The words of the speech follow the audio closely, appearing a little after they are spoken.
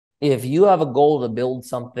if you have a goal to build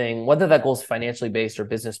something, whether that goal is financially based or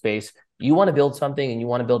business based, you want to build something and you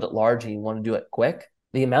want to build it large and you want to do it quick,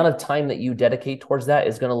 the amount of time that you dedicate towards that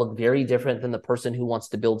is going to look very different than the person who wants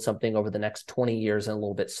to build something over the next 20 years and a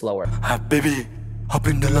little bit slower. Hi, baby, hop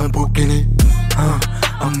in the Lamborghini.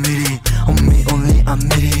 I'm needy, on me only, I'm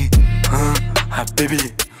needy. Hi, baby,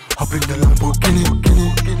 hop in the Lamborghini.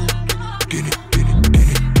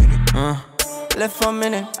 Left for a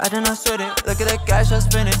minute, I did not sweat it. Look at the cash I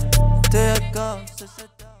spent it. There it goes.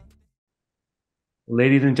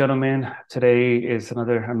 Ladies and gentlemen, today is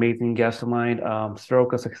another amazing guest of mine.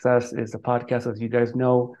 Stroke of Success is a podcast, as you guys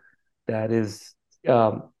know, that is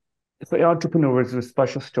for entrepreneurs with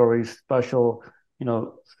special stories, special,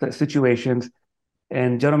 situations.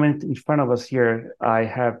 And gentlemen, in front of us here,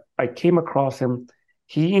 I came across him.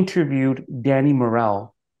 He interviewed Danny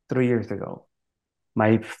Morel 3 years ago.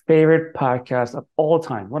 My favorite podcast of all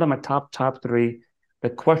time, one of my top three. The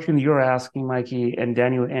question you're asking, Mikey, and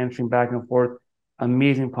Daniel answering back and forth.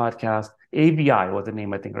 Amazing podcast. AVI was the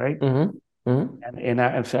name, I think, right? Mm-hmm. Mm-hmm.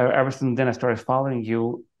 And so ever since then, I started following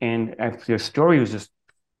you, and your story was just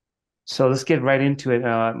so. Let's get right into it.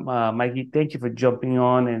 Mikey, thank you for jumping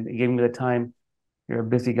on and giving me the time. You're a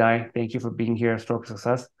busy guy. Thank you for being here at Stroke of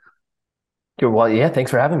Success. Well, yeah,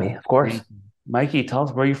 thanks for having me, of course. Mikey, tell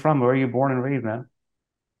us where you're from. Where are you born and raised, man?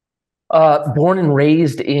 Born and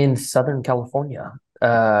raised in Southern California.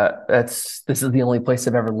 This is the only place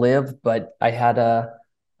I've ever lived, but I had a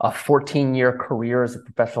 14-year career as a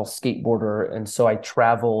professional skateboarder, and so I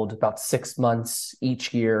traveled about 6 months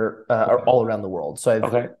each year all around the world.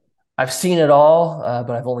 So I've seen it all,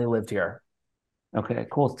 but I've only lived here. Okay,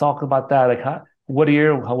 cool. Let's talk about that. Like, how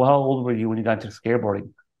old were you when you got into skateboarding?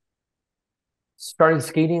 Started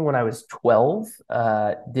skating when I was 12,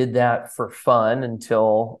 did that for fun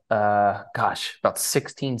until, about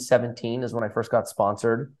 16, 17 is when I first got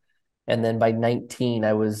sponsored. And then by 19,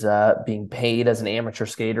 I was being paid as an amateur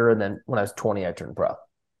skater. And then when I was 20, I turned pro.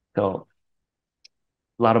 So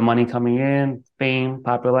a lot of money coming in, fame,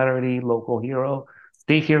 popularity, local hero,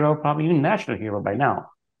 state hero, probably even national hero by now.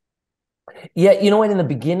 Yeah, you know what? In the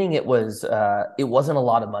beginning, it wasn't a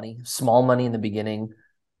lot of money, small money in the beginning.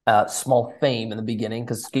 Small fame in the beginning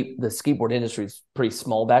because the skateboard industry is pretty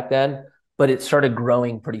small back then, but it started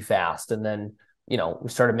growing pretty fast. And then, we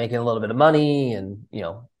started making a little bit of money and,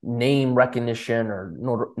 name recognition or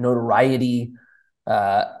notoriety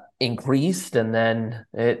increased. And then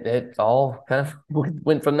it all kind of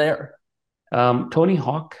went from there. Tony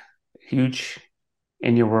Hawk, huge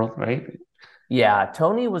in your world, right? Yeah,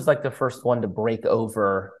 Tony was like the first one to break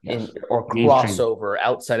over or cross over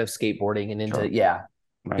outside of skateboarding and into,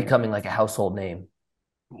 becoming like a household name.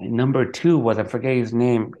 Number two was, I forget his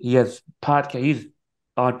name. He has podcast. He's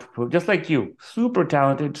just like you, super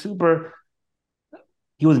talented,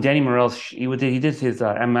 He was Danny Morel's. He did his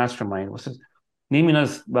M Mastermind. What's his name?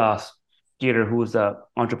 Us skater who was an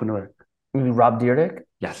entrepreneur. Rob Dyrdek?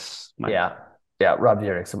 Yes. Yeah, Rob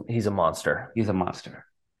Dyrdek. He's a monster. He's a monster.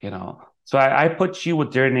 So I put you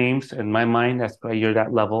with their names in my mind. That's why you're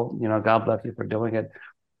that level. God bless you for doing it.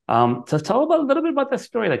 So tell a little bit about that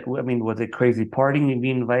story. Like, I mean, was it crazy partying you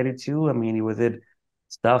being invited to? I mean, was it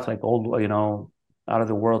stuff like old, out of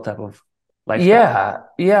the world type of lifestyle?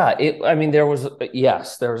 Yeah. There was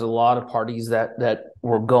a lot of parties that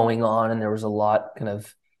were going on, and there was a lot kind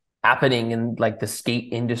of happening in like the skate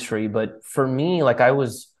industry. But for me, like I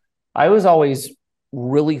was always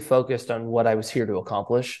really focused on what I was here to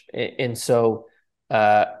accomplish, and so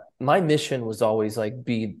my mission was always like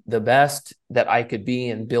be the best that I could be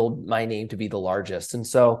and build my name to be the largest. And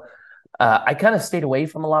so I kind of stayed away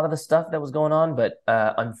from a lot of the stuff that was going on, but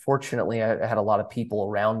unfortunately I had a lot of people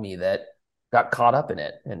around me that got caught up in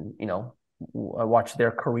it. And, I watched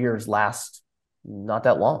their careers last not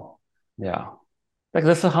that long. Yeah. Like,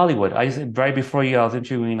 this is Hollywood. Right before you, I was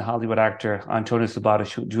interviewing a Hollywood actor, Antonio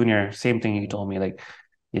Sabato Jr. Same thing he told me, like,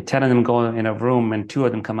 10 of them go in a room and 2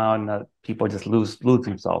 of them come out and people just lose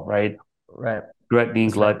themselves, right? Right. Gluttony,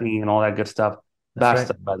 and all that good stuff. Bad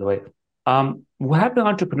stuff, by the way. What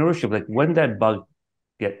happened to entrepreneurship? Like, when did that bug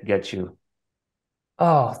get you?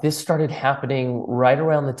 Oh, this started happening right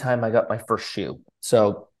around the time I got my first shoe.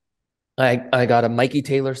 So I got a Mikey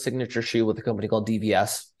Taylor signature shoe with a company called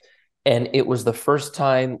DVS. And it was the first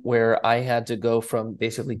time where I had to go from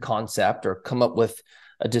basically concept or come up with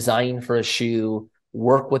a design for a shoe,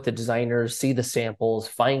 work with the designers, see the samples,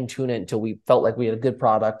 fine tune it until we felt like we had a good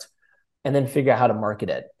product, and then figure out how to market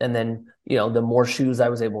it. And then, the more shoes I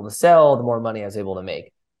was able to sell, the more money I was able to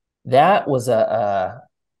make. That's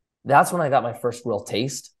when I got my first real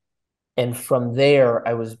taste. And from there,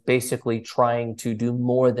 I was basically trying to do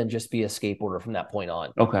more than just be a skateboarder from that point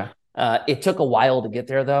on. Okay. It took a while to get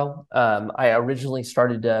there, though. I originally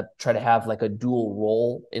started to try to have like a dual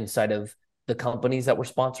role inside of the companies that were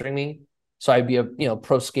sponsoring me. So I'd be a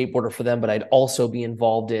pro skateboarder for them, but I'd also be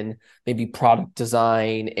involved in maybe product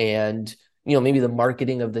design and maybe the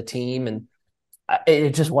marketing of the team. And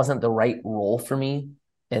it just wasn't the right role for me.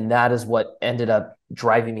 And that is what ended up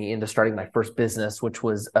driving me into starting my first business, which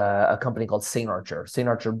was a company called St.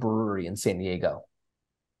 Archer Brewery in San Diego.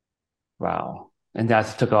 Wow. And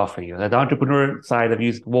that's took off for you. The entrepreneur side of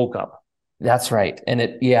you woke up. That's right. And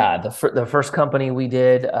the first company we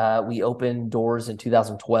did, we opened doors in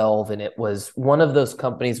 2012, and it was one of those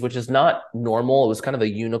companies which is not normal. It was kind of a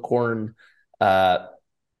unicorn type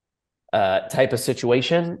of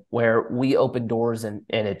situation where we opened doors and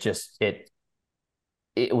it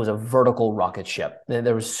was a vertical rocket ship.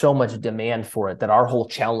 There was so much demand for it that our whole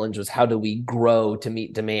challenge was how do we grow to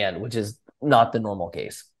meet demand, which is not the normal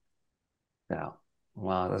case. Yeah.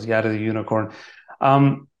 Wow. That's got a unicorn.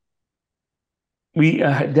 We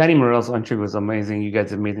Danny Morell's entry was amazing. You guys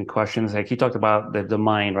had amazing questions. Like he talked about the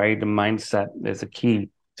mind, right? The mindset is a key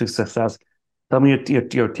to success. Tell me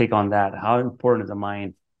your take on that. How important is the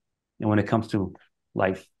mind when it comes to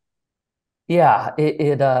life? Yeah,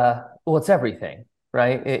 well, it's everything,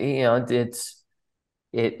 right?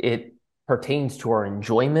 It pertains to our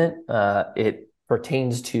enjoyment. It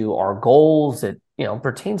pertains to our goals. It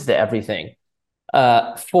pertains to everything.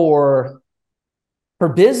 For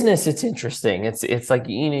business, it's interesting. It's like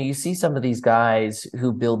you see some of these guys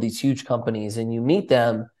who build these huge companies, and you meet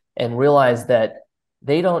them and realize that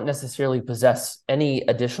they don't necessarily possess any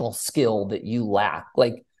additional skill that you lack.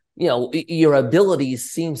 Like your abilities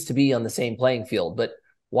seems to be on the same playing field, but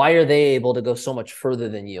why are they able to go so much further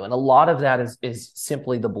than you? And a lot of that is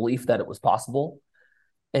simply the belief that it was possible.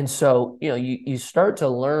 And so you start to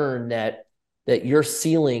learn that your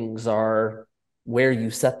ceilings are where you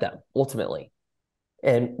set them ultimately.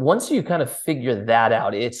 And once you kind of figure that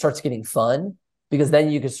out, it starts getting fun because then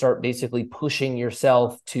you can start basically pushing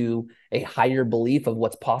yourself to a higher belief of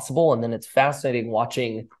what's possible. And then it's fascinating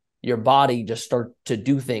watching your body just start to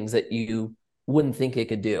do things that you wouldn't think it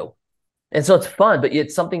could do. And so it's fun, but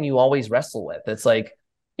it's something you always wrestle with. It's like,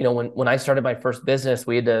 when I started my first business,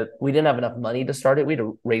 we didn't have enough money to start it. We had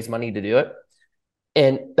to raise money to do it.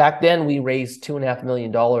 And back then we raised $2.5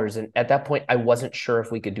 million. And at that point, I wasn't sure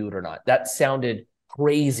if we could do it or not. That sounded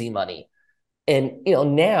crazy money. And,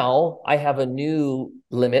 now I have a new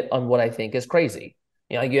limit on what I think is crazy.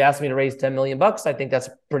 You asked me to raise 10 million bucks. I think that's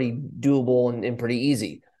pretty doable and pretty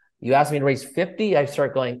easy. You asked me to raise 50, I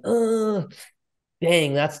start going,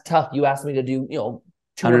 dang, that's tough. You asked me to do,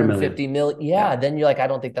 250 million. Yeah. Then you're like, I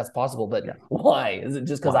don't think that's possible. But why? Is it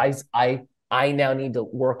just because I now need to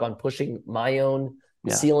work on pushing my own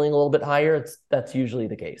ceiling a little bit higher? That's usually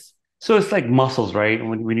the case. So it's like muscles, right?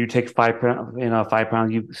 When you take 5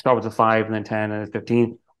 pounds, you start with a 5 and then 10 and then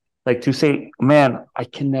 15. Like to say, man, I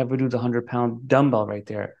can never do the 100-pound dumbbell right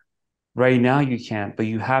there. Right now you can't, but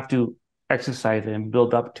you have to exercise it and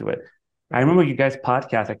build up to it. I remember you guys'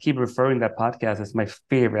 podcast. I keep referring that podcast as my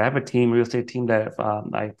favorite. I have a real estate team that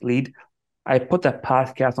I lead. I put that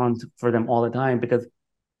podcast on for them all the time because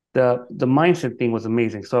the mindset thing was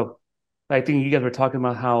amazing. So I think you guys were talking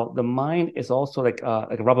about how the mind is also like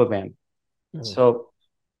a rubber band. Mm-hmm. So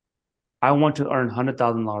I want to earn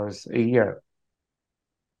 $100,000 a year.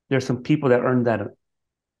 There's some people that earn that in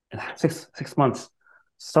six months.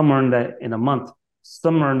 Some earn that in a month.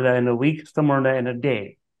 Some earn that in a week. Some earn that in a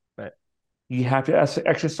day. Right? You have to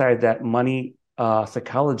exercise that money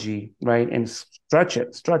psychology, right, and stretch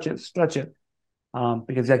it.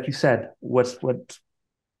 Because, like you said,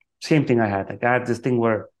 same thing I had. Like I had this thing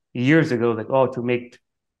where years ago, like, to make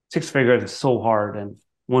 6 figures is so hard, and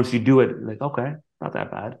once you do it, like, okay, not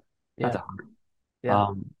that bad. Not that hard. Yeah.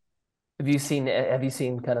 Have you seen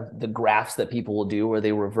kind of the graphs that people will do where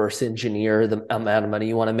they reverse engineer the amount of money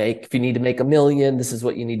you want to make? If you need to make $1 million, this is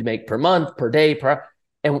what you need to make per month, per day,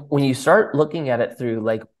 and when you start looking at it through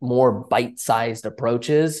like more bite-sized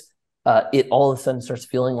approaches, it all of a sudden starts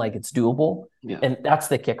feeling like it's doable. Yeah. And that's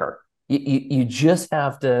the kicker. You just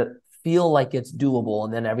have to feel like it's doable,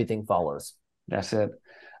 and then everything follows. That's it.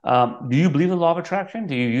 Do you believe in the law of attraction?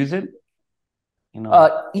 Do you use it?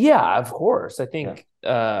 Yeah, of course. I think,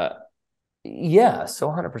 so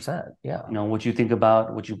 100%. Yeah. What you think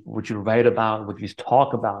about, what you write about, what you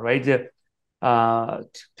talk about, right?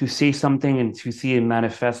 To say something and to see it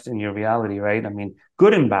manifest in your reality, right? I mean,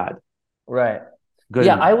 good and bad. Right. Good.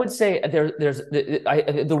 Yeah, I would say there's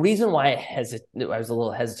the reason why I was a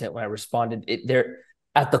little hesitant when I responded.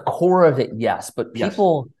 At the core of it, yes, but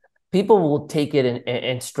people people will take it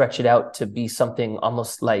and stretch it out to be something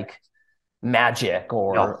almost like magic,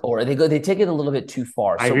 Yeah, or they take it a little bit too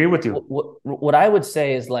far. I agree So with you. what I would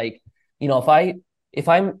say is like, if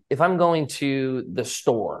I'm going to the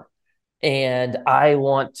store and I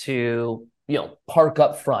want to, park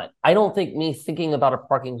up front. I don't think me thinking about a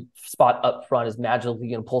parking spot up front is magically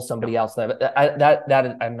going to pull somebody else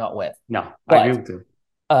that I'm not with. No, I agree But with you.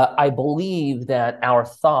 I believe that our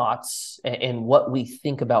thoughts and what we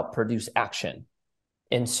think about produce action.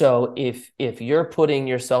 And so if you're putting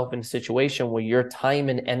yourself in a situation where your time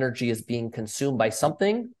and energy is being consumed by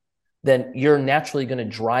something, then you're naturally going to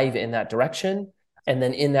drive in that direction. And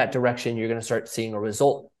then in that direction, you're going to start seeing a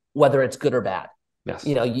result, whether it's good or bad. Yes.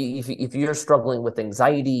 If you're struggling with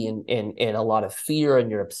anxiety and a lot of fear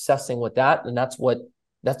and you're obsessing with that, then that's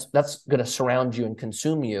going to surround you and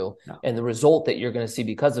consume you. No. And the result that you're going to see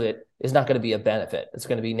because of it is not going to be a benefit. It's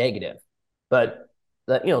going to be negative. But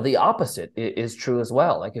the opposite is true as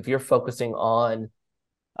well. Like if you're focusing on,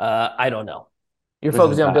 I don't know, you're This is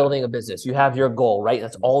focusing on bad. building a business. You have your goal, right?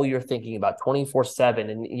 That's all you're thinking about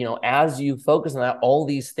 24/7. And, as you focus on that, all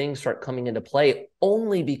these things start coming into play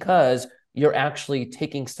only because you're actually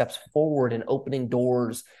taking steps forward and opening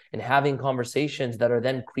doors and having conversations that are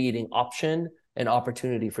then creating option and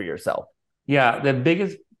opportunity for yourself. Yeah,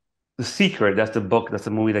 The Secret, that's the book, that's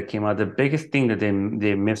the movie that came out. The biggest thing that they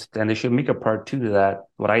missed, and they should make a part two to that,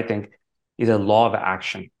 what I think, is a law of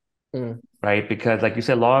action, Mm, right? Because like you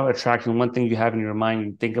said, law of attraction, one thing you have in your mind,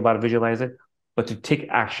 you think about it, visualize it, but to take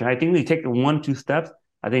action. I think when you take the 1, 2 steps,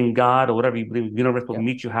 I think God or whatever you believe, the universe will yeah.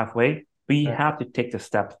 meet you halfway, but you Right. have to take the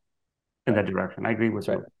step in Right. that direction. I agree with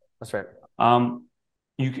That's right. you. That's right. Um,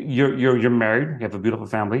 you're married, you have a beautiful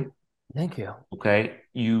family. Thank you. Okay.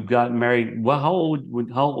 You got married. Well, how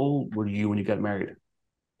old were you when you got married?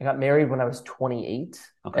 I got married when I was 28,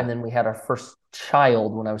 Okay. and then we had our first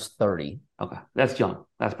child when I was 30. Okay. That's young.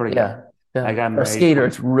 That's pretty young. Yeah. I Yeah. got For a married, skater,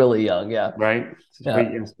 it's really young. Yeah. right? It's Yeah.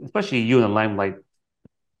 pretty, especially you in the limelight.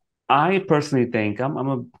 I personally think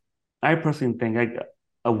I personally think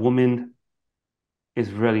a woman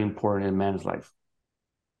is really important in a man's life.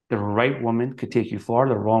 The right woman could take you far,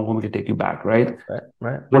 the wrong woman could take you back, right? Right.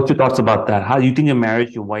 Right. What's your thoughts about that? How do you think in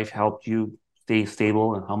marriage your wife helped you stay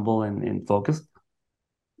stable and humble and focused?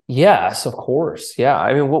 Yes, of course. Yeah.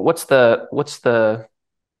 I mean, what's the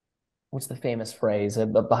famous phrase?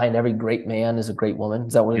 Behind every great man is a great woman.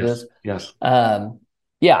 Is that what it Yes. is? Yes.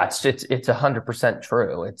 Yeah, it's 100%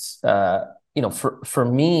 true. It's for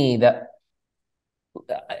me, that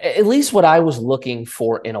at least what I was looking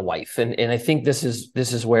for in a wife, and I think this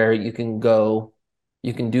is where you can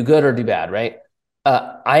do good or do bad, right?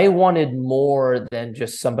 I wanted more than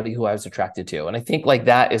just somebody who I was attracted to, and I think like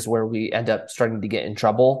that is where we end up starting to get in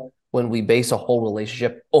trouble when we base a whole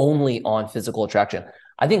relationship only on physical attraction.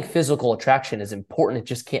 I think physical attraction is important; it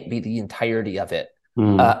just can't be the entirety of it.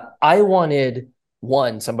 Mm. I wanted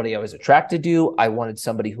somebody I was attracted to. I wanted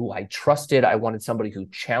somebody who I trusted. I wanted somebody who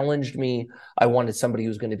challenged me. I wanted somebody who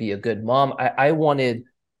was going to be a good mom. I wanted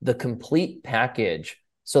the complete package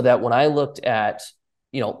so that when I looked at,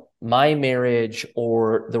 my marriage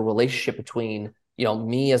or the relationship between,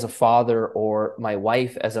 me as a father or my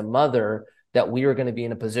wife as a mother, that we are going to be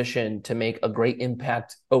in a position to make a great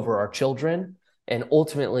impact over our children and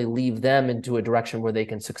ultimately leave them into a direction where they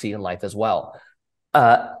can succeed in life as well.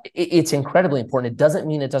 It's incredibly important. It doesn't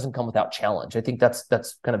mean it doesn't come without challenge. I think that's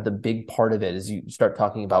kind of the big part of it as you start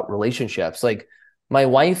talking about relationships. Like my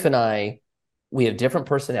wife and I, we have different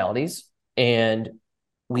personalities and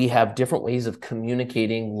we have different ways of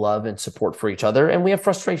communicating love and support for each other. And we have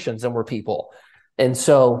frustrations and we're people. And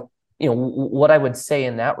so, what I would say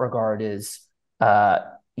in that regard is,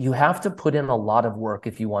 you have to put in a lot of work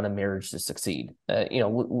if you want a marriage to succeed.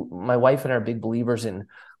 My wife and I are big believers in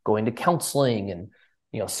going to counseling and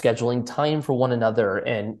scheduling time for one another,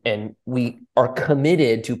 and we are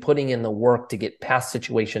committed to putting in the work to get past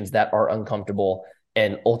situations that are uncomfortable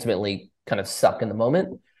and ultimately kind of suck in the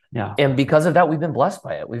moment. Yeah. And because of that, we've been blessed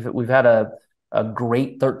by it. We've had a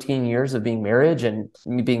great 13 years of being married, and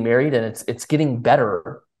it's getting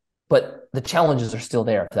better, but the challenges are still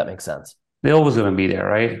there, if that makes sense. They're always going to be there,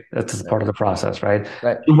 right? That's just part of the process, right?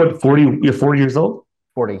 Right. You're 40 years old?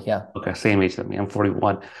 40, yeah. Okay, same age as me. I'm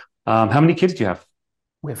 41. How many kids do you have?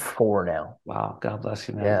 We have 4 now. Wow, God bless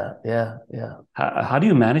you, man. Yeah, yeah, yeah. How do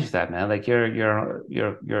you manage that, man? Like you're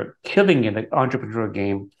killing in the entrepreneurial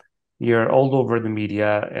game. You're all over the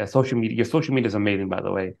media, social media. Your social media is amazing, by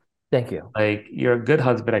the way. Thank you. Like you're a good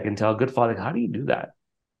husband, I can tell, good father. How do you do that?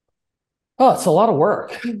 Oh, it's a lot of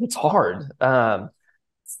work. It's hard.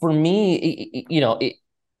 For me,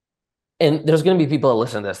 And there's going to be people that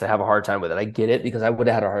listen to this that have a hard time with it. I get it because I would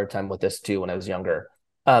have had a hard time with this too when I was younger.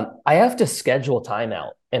 I have to schedule time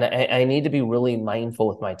out, and I need to be really mindful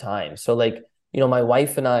with my time. So, like, my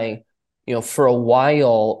wife and I, for a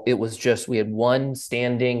while, it was just we had one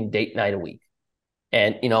standing date night a week.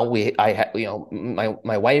 And I had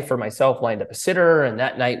my wife or myself lined up a sitter, and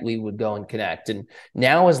that night we would go and connect. And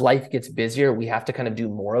now as life gets busier, we have to kind of do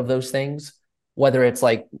more of those things. Whether it's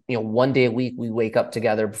like one day a week we wake up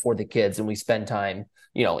together before the kids and we spend time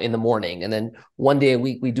in the morning, and then one day a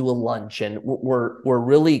week we do a lunch, and we're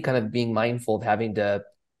really kind of being mindful of having to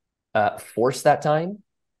force that time.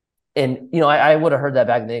 And I would have heard that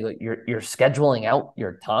back in the day. Like, you're scheduling out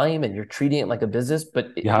your time and you're treating it like a business.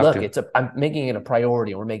 But You have look, to. I'm making it a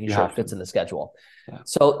priority, and we're making You sure it have to. fits in the schedule. Yeah.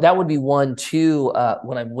 So that would be one. Two,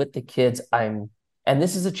 when I'm with the kids, and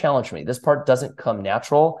this is a challenge for me. This part doesn't come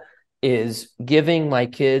natural, is giving my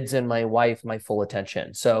kids and my wife my full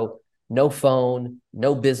attention. So no phone,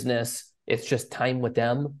 no business. It's just time with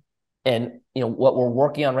them. And what we're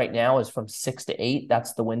working on right now is from 6 to 8.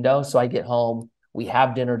 That's the window. So I get home, we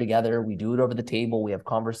have dinner together, we do it over the table, we have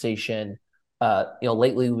conversation.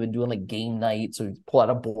 Lately we've been doing like game night, so we pull out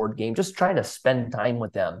a board game, just trying to spend time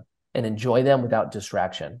with them and enjoy them without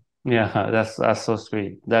distraction. Yeah, that's so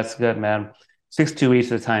sweet. That's good, man. 6 to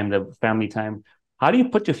 8 at a time, the family time. How do you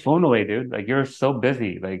put your phone away, dude? Like you're so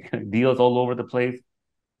busy, like deals all over the place.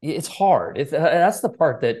 It's hard. That's the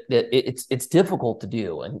part that it's difficult to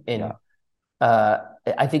do, and Yeah. uh,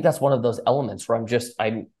 I think that's one of those elements where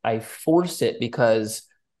I force it because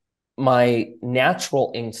my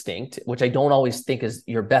natural instinct, which I don't always think is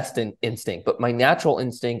your best instinct, but my natural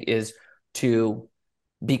instinct is to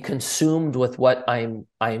be consumed with what I'm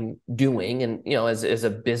doing, and as a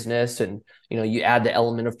business, and you add the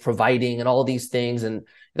element of providing and all these things, and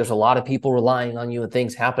there's a lot of people relying on you and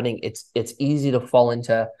things happening. It's easy to fall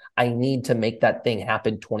into, I need to make that thing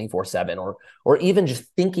happen 24/7, or even just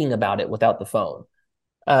thinking about it without the phone.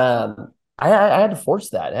 I had to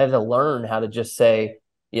force that. I had to learn how to just say,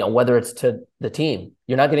 whether it's to the team,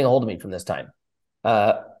 you're not getting a hold of me from this time.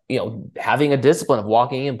 Having a discipline of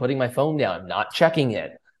walking in, putting my phone down, not checking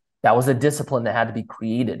it. That was a discipline that had to be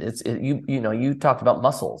created. You talked about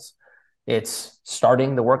muscles. It's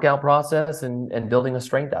starting the workout process and building a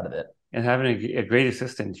strength out of it. And having a great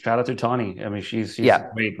assistant. Shout out to Tawny. I mean, she's Yeah.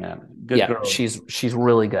 great, man. Good Yeah. girl. She's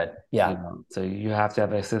really good. Yeah. So you have to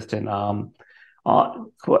have an assistant.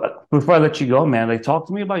 Before I let you go, man, like talk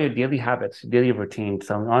to me about your daily habits, daily routine.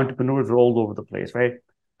 Some entrepreneurs are all over the place, right?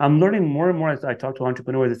 I'm learning more and more as I talk to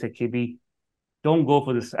entrepreneurs. They say, KB, don't go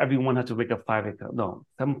for this. Everyone has to wake up 5 o'clock. No,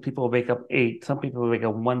 some people wake up 8. Some people wake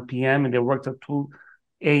up 1 p.m. and they work till 2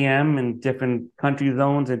 a.m. in different country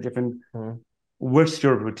zones and different. Mhm. What's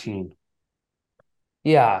your routine?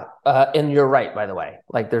 Yeah. And you're right, by the way.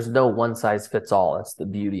 Like, there's no one size fits all. That's the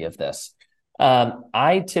beauty of this.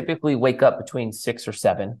 I typically wake up between 6 or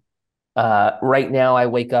 7. Right now, I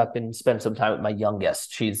wake up and spend some time with my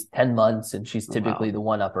youngest. She's 10 months, and she's typically Wow. the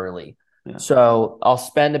one up early. Yeah. So I'll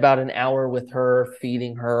spend about an hour with her,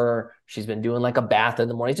 feeding her. She's been doing like a bath in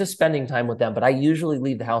the morning, just spending time with them. But I usually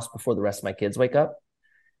leave the house before the rest of my kids wake up.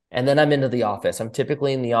 And then I'm into the office. I'm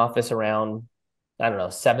typically in the office around, I don't know,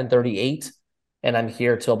 7:38, and I'm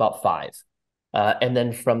here till about 5. And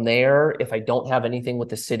then from there, if I don't have anything with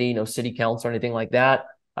the city, no city council or anything like that,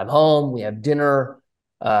 I'm home. We have dinner.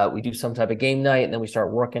 We do some type of game night, and then we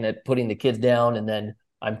start working at putting the kids down, and then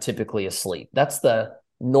I'm typically asleep. That's the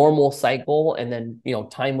normal cycle. And then,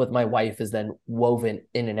 time with my wife is then woven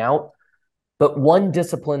in and out. But one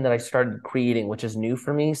discipline that I started creating, which is new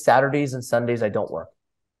for me, Saturdays and Sundays, I don't work.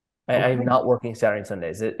 I'm Okay. not working Saturday and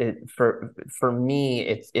Sundays. For me,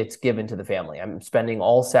 it's given to the family. I'm spending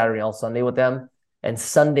all Saturday, all Sunday with them, and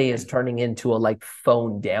Sunday is turning into a like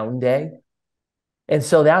phone down day. And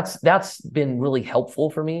so that's been really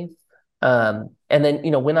helpful for me. And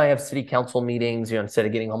then when I have city council meetings, instead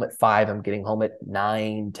of getting home at 5, I'm getting home at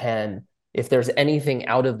 9, 10. If there's anything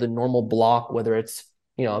out of the normal block, whether it's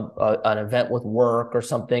an event with work or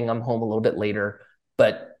something, I'm home a little bit later.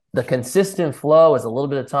 But the consistent flow is a little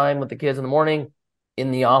bit of time with the kids in the morning,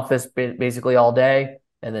 in the office basically all day,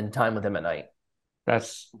 and then time with them at night.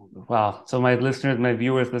 That's wow. So my listeners, my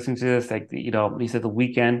viewers listening to this, like he said the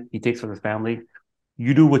weekend he takes for his family.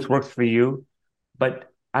 You do what works for you,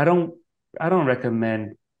 but I don't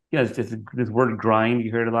recommend, it's just this word grind.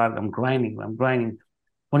 You heard a lot. I'm grinding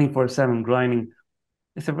 24/7 grinding.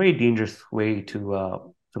 It's a very dangerous way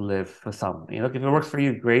to live for some. If it works for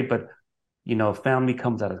you, great, but family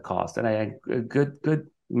comes at a cost. And good,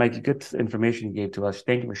 Mikey, good information you gave to us.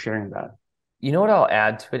 Thank you for sharing that. You know what I'll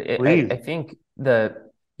add to it? I Please. think the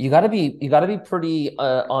you got to be pretty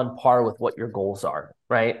on par with what your goals are,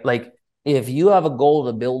 right? Like if you have a goal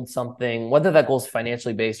to build something, whether that goal is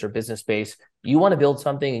financially based or business based, you want to build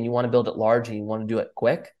something and you want to build it large and you want to do it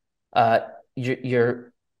quick. Uh,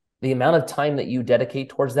 you're the amount of time that you dedicate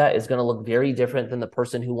towards that is going to look very different than the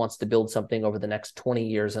person who wants to build something over the next 20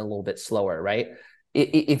 years and a little bit slower, right?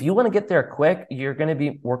 If you want to get there quick, you're going to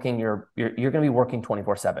be working you're going to be working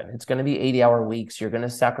 24/7. It's going to be 80-hour weeks. You're going to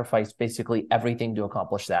sacrifice basically everything to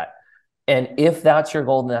accomplish that. And if that's your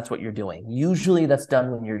goal, then that's what you're doing. Usually that's done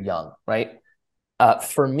when you're young, right?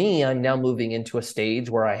 For me, I'm now moving into a stage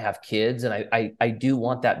where I have kids and I do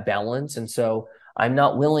want that balance. And so I'm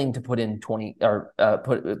not willing to put in 20 or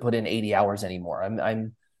put in 80 hours anymore.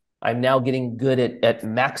 I'm now getting good at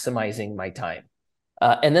maximizing my time.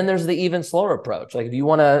 And then there's the even slower approach. Like if you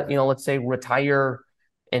want to, let's say retire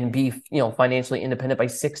and be, financially independent by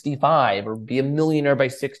 65 or be a millionaire by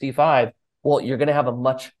 65, well, you're going to have a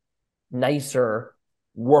much nicer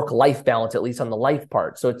work-life balance, at least on the life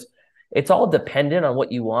part. So it's all dependent on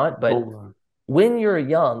what you want. But when you're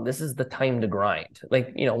young, this is the time to grind.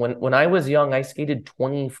 Like, when I was young, I skated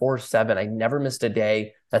 24/7. I never missed a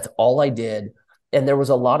day. That's all I did. And there was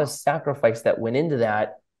a lot of sacrifice that went into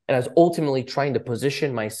that. And I was ultimately trying to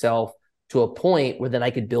position myself to a point where then I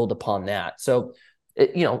could build upon that. So,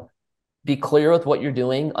 be clear with what you're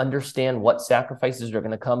doing, understand what sacrifices are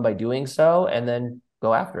going to come by doing so, and then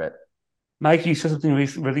go after it. Mikey, you said something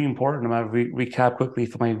really important. I'm going to recap quickly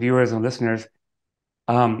for my viewers and listeners.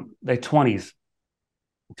 Like 20s.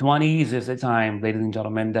 20s is a time, ladies and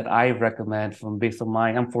gentlemen, that I recommend from based on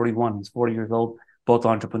I'm 41, he's 40 years old, both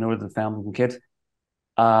entrepreneurs with families and kids.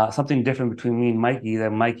 Something different between me and Mikey,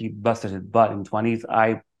 that Mikey busted his butt in 20s.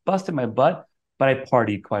 I busted my butt, but I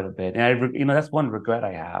partied quite a bit. And that's one regret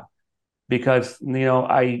I have because,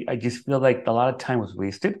 I just feel like a lot of time was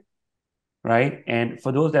wasted, right? And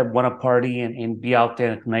for those that want to party and be out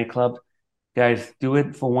there at nightclubs, guys, do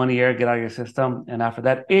it for 1 year, get out of your system. And after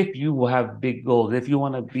that, if you will have big goals, if you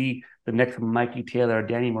want to be the next Mikey Taylor, or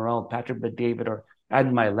Danny Morrell, Patrick Bet-David, or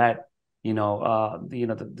Adam Milet, these are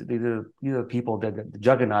the people the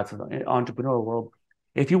juggernauts of the entrepreneurial world.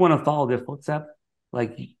 If you want to follow their footsteps,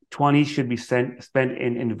 like 20 should be spent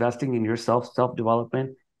in investing in yourself,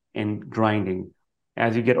 self-development, and grinding.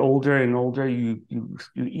 As you get older and older, you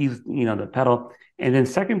ease the pedal. And then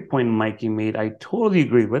second point Mikey made, I totally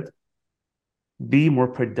agree with. Be more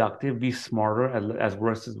productive, be smarter as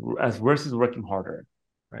versus working harder.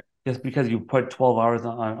 Right. Just because you put 12 hours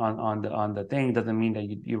on the thing doesn't mean that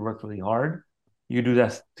you work really hard. You do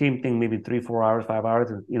that same thing maybe 3, 4 hours, 5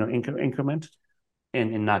 hours, increment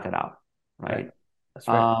and knock it out. Right. That's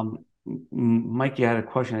right. Mikey, I had a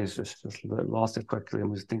question. I just lost it quickly.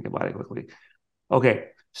 I'm just thinking about it quickly. Okay.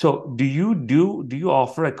 So do you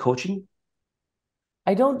offer a coaching?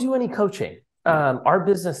 I don't do any coaching. Our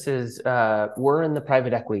business is we're in the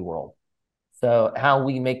private equity world. So how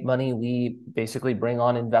we make money, we basically bring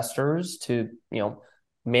on investors to,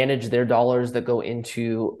 manage their dollars that go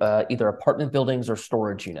into either apartment buildings or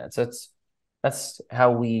storage units. That's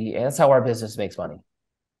how our business makes money.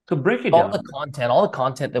 So break it All down. the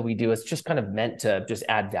content that we do is just kind of meant to just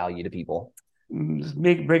add value to people. Just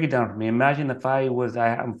break it down for me. Imagine if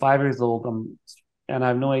I'm 5 years old, and I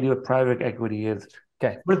have no idea what private equity is.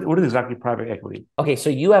 Okay. What is exactly private equity? Okay, so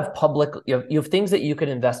you have you have things that you can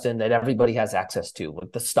invest in that everybody has access to,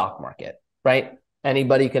 like the stock market, right?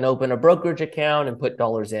 Anybody can open a brokerage account and put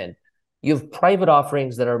dollars in. You have private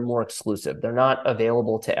offerings that are more exclusive. They're not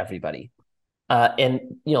available to everybody. And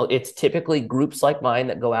it's typically groups like mine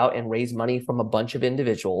that go out and raise money from a bunch of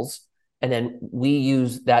individuals. And then we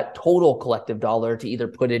use that total collective dollar to either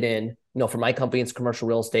put it in, for my company, it's commercial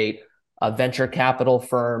real estate, a venture capital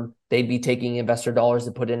firm, they'd be taking investor dollars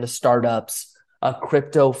to put into startups, a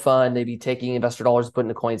crypto fund, they'd be taking investor dollars to put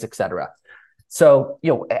into coins, et cetera. So,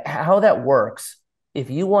 how that works,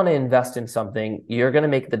 if you want to invest in something, you're going to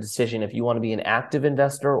make the decision if you want to be an active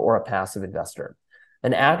investor or a passive investor.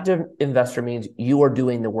 An active investor means you are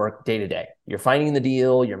doing the work day to day. You're finding the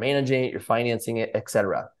deal, you're managing it, you're financing it, et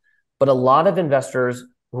cetera. But a lot of investors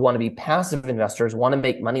who want to be passive investors want to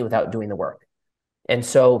make money without doing the work. And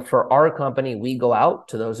so for our company, we go out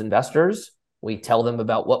to those investors, we tell them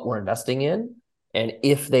about what we're investing in. And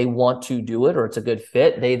if they want to do it or it's a good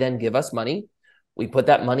fit, they then give us money. We put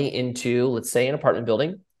that money into, let's say, an apartment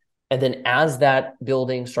building. And then as that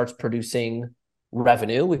building starts producing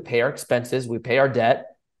revenue, we pay our expenses, we pay our debt,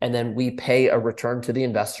 and then we pay a return to the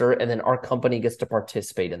investor. And then our company gets to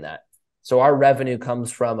participate in that. So our revenue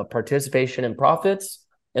comes from a participation in profits,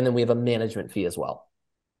 and then we have a management fee as well.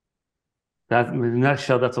 That, in a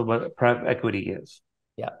nutshell, that's what private equity is.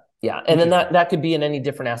 Yeah. Yeah. And then Interesting. that could be in any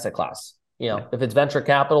different asset class. You Yeah. know, if it's venture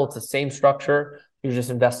capital, it's the same structure. You're just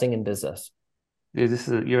investing in business.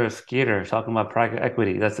 Dude, you're a skater talking about private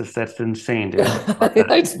equity. That's insane, dude. Think about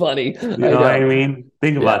that. It's funny. You I know what I know. mean?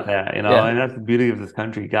 Think about Yeah. that, Yeah. and that's the beauty of this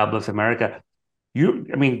country. God bless America.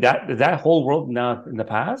 I mean, that whole world now in the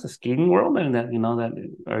past, the skating world, and that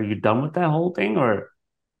are you done with that whole thing or?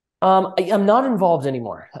 I'm not involved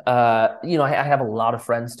anymore. You know, I have a lot of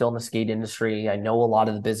friends still in the skate industry. I know a lot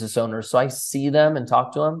of the business owners, so I see them and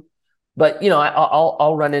talk to them. But you know,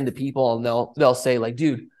 I'll run into people and they'll say like,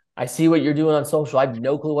 "Dude, I see what you're doing on social. I have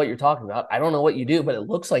no clue what you're talking about. I don't know what you do, but it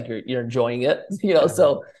looks like you're enjoying it." You know, Yeah.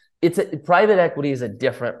 so private equity is a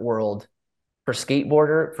different world for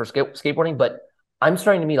skateboarding, but I'm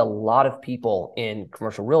starting to meet a lot of people in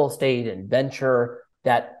commercial real estate and venture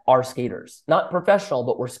that are skaters, not professional,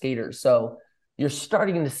 but we're skaters. So you're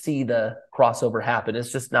starting to see the crossover happen.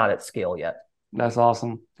 It's just not at scale yet. That's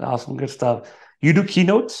awesome. Awesome. Good stuff. You do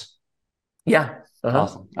keynotes? Yeah. Uh-huh.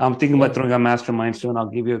 Awesome. I'm thinking about Yeah. throwing a mastermind soon. I'll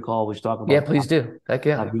give you a call. We should talk Yeah, about please do. Heck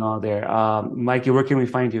yeah. have you all there. Mikey, where can we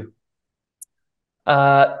find you?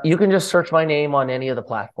 You can just search my name on any of the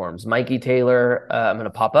platforms. Mikey Taylor, I'm going to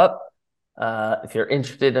pop up. If you're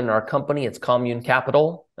interested in our company, it's Commune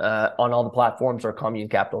Capital on all the platforms or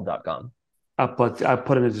communecapital.com. I'll put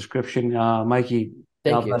in the description. Mikey,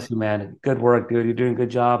 Thank God you. bless you, man. Good work, dude. You're doing a good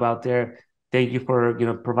job out there. Thank you for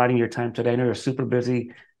providing your time today. I know you're super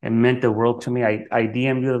busy and meant the world to me. I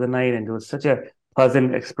DM'd you the other night and it was such a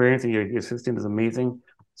pleasant experience and your assistant is amazing.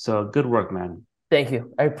 So good work, man. Thank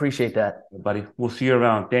you. I appreciate that. Buddy. We'll see you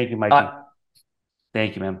around. Thank you, Mikey. Uh,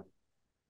 Thank you, man.